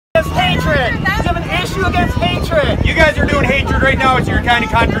issue against hatred. You guys are doing hatred right now, so you're kind of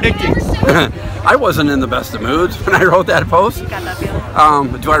contradicting. I wasn't in the best of moods when I wrote that post. Got that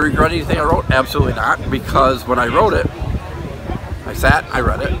feeling. Do I regret anything I wrote? Absolutely not, because when I wrote it, I sat, I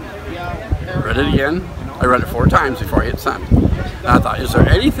read it again. I read it 4 times before I hit send. And I thought, is there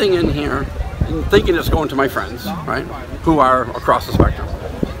anything in here, thinking it's going to my friends, right, who are across the spectrum,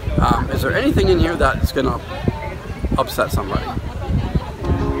 is there anything in here that's going to upset somebody?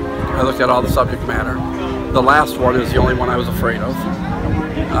 I looked at all the subject matter. The last one is the only one I was afraid of.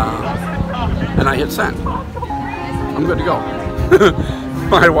 And I hit send. I'm good to go.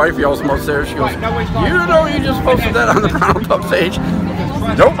 My wife yells from upstairs, she goes, you know you just posted that on the Pronto Pup page.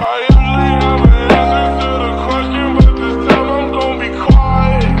 Nope.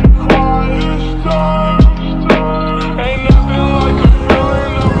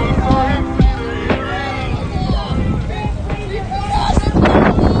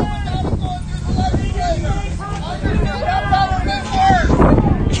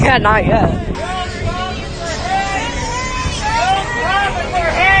 Yeah, not yet.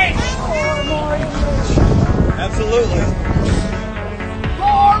 Absolutely.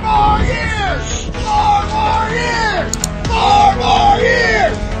 4 more years! 4 more years! 4 more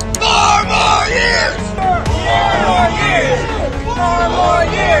years! 4 more years! 4 more years! 4 more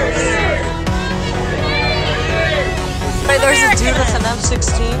years! Wait, there's a dude with an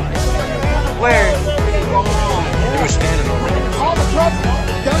M16? Where? They were standing over there.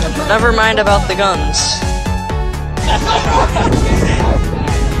 Never mind about the guns.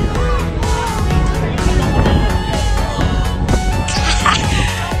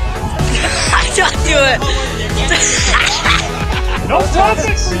 Don't do it. No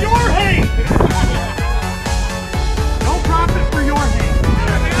profit for your hate! No profit for your hate!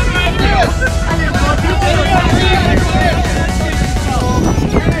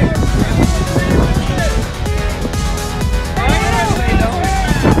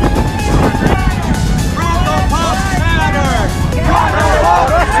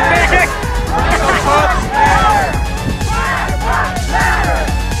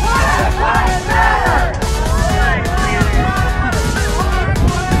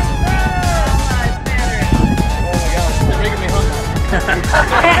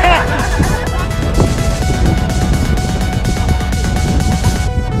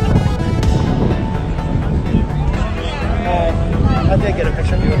 I did get a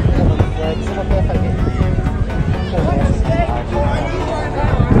picture of you holding the flags. I don't know if I can.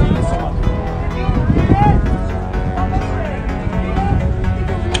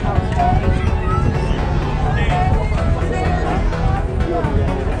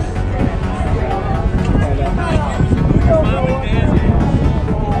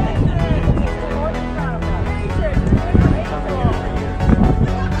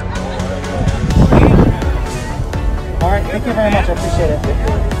 Thank you very much, I appreciate it.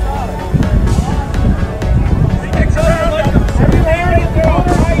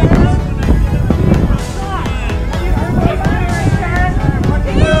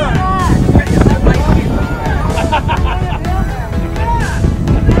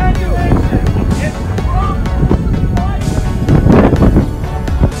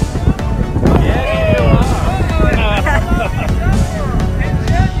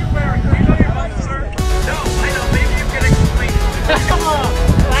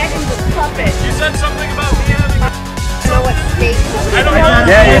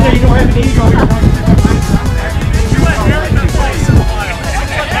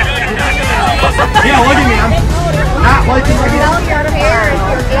 Yeah, look at me. I'm not liking my hair.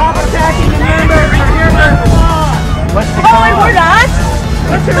 Stop attacking the members. Oh, and we're not?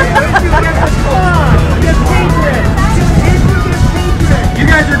 You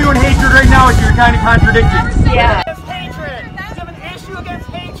guys are doing hatred right now, so you're kind of contradicting. Yeah. Hatred! You have an issue against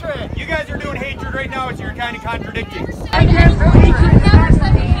hatred! You guys are doing hatred right now, so you're kind of contradicting. I can't believe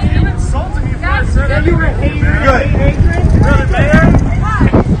you insulted me for a second. You were a hater. Good. You're the mayor?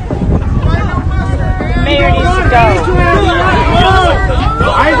 Mayor needs to go.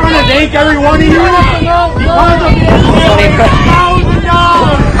 I run a thank every one of you because of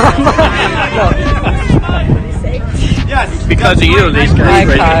 $1,000. Yes, because of you, these guys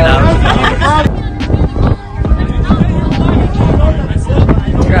are down.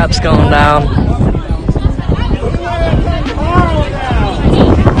 Crap's going down.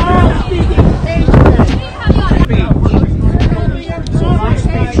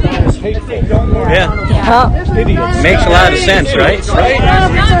 Yeah. Huh? Makes a lot of sense, right?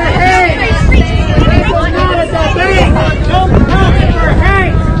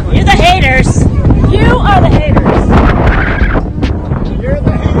 You're the haters. You are the haters. You're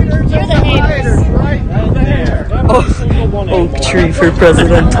the haters. You're the haters. Right there. Oak tree for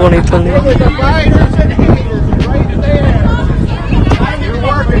president 2020. The fighters and haters right there. You're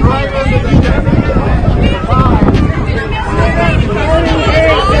working right under the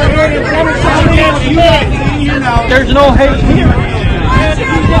There's no hate here.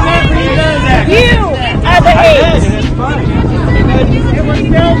 You are the hate. It was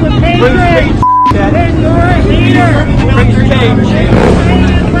filled with hatred. And you're a hater. Bring your cage.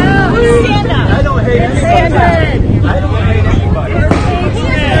 Stand up. I don't hate anybody. I don't hate anybody.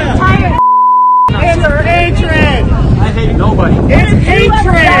 It's hatred. I hate nobody. It's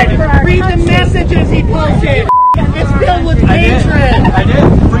hatred. Read the messages he posted. It's filled with hatred. I did.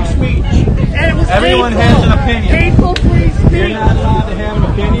 Free speech. And it was Everyone hateful. has an opinion. Hateful free You're speech. not allowed to have an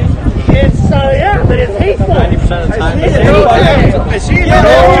opinion. It's yeah, but it's hateful. 90% of the time. It's hateful. I see you.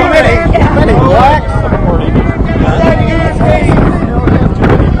 Many blacks.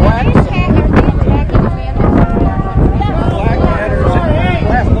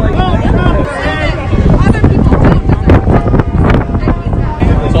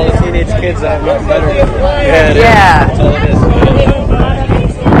 It's all the teenage kids that have gotten better. Yeah. That's all it is.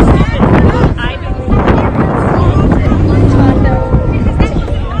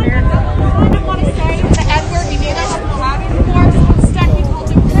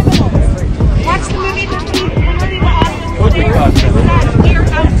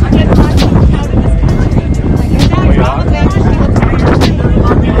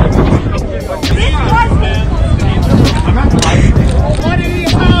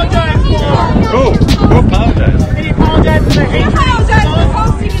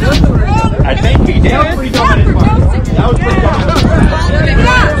 I think he did. That was pretty dumb.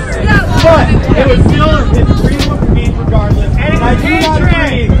 But it was still his freedom of speech regardless. And I do not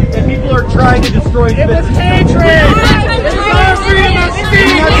agree that people are trying to destroy his business. It was hatred. It's our freedom of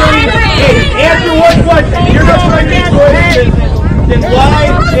speech. Hey, answer one question. If you're not trying to destroy his business, then why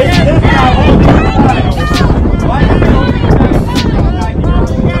is this not holding your time? Why is it holding your time?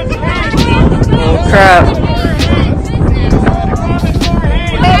 Oh crap.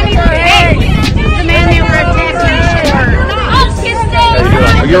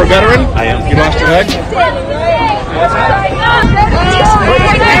 Are you a veteran? I am. You lost your leg?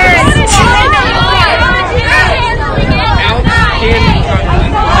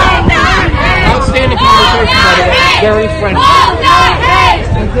 Outstanding conversation, by the way. Very friendly.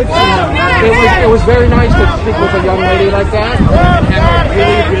 It was very nice to speak with a young lady like that and have a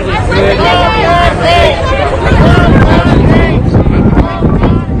really, really good conversation.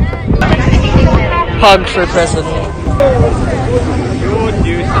 Hug for president.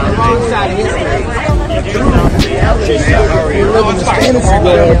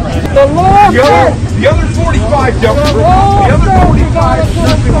 The other 45 don't. The other 45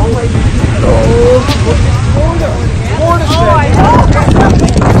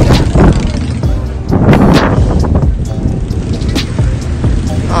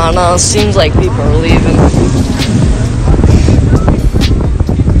 I don't know, it seems like people are leaving.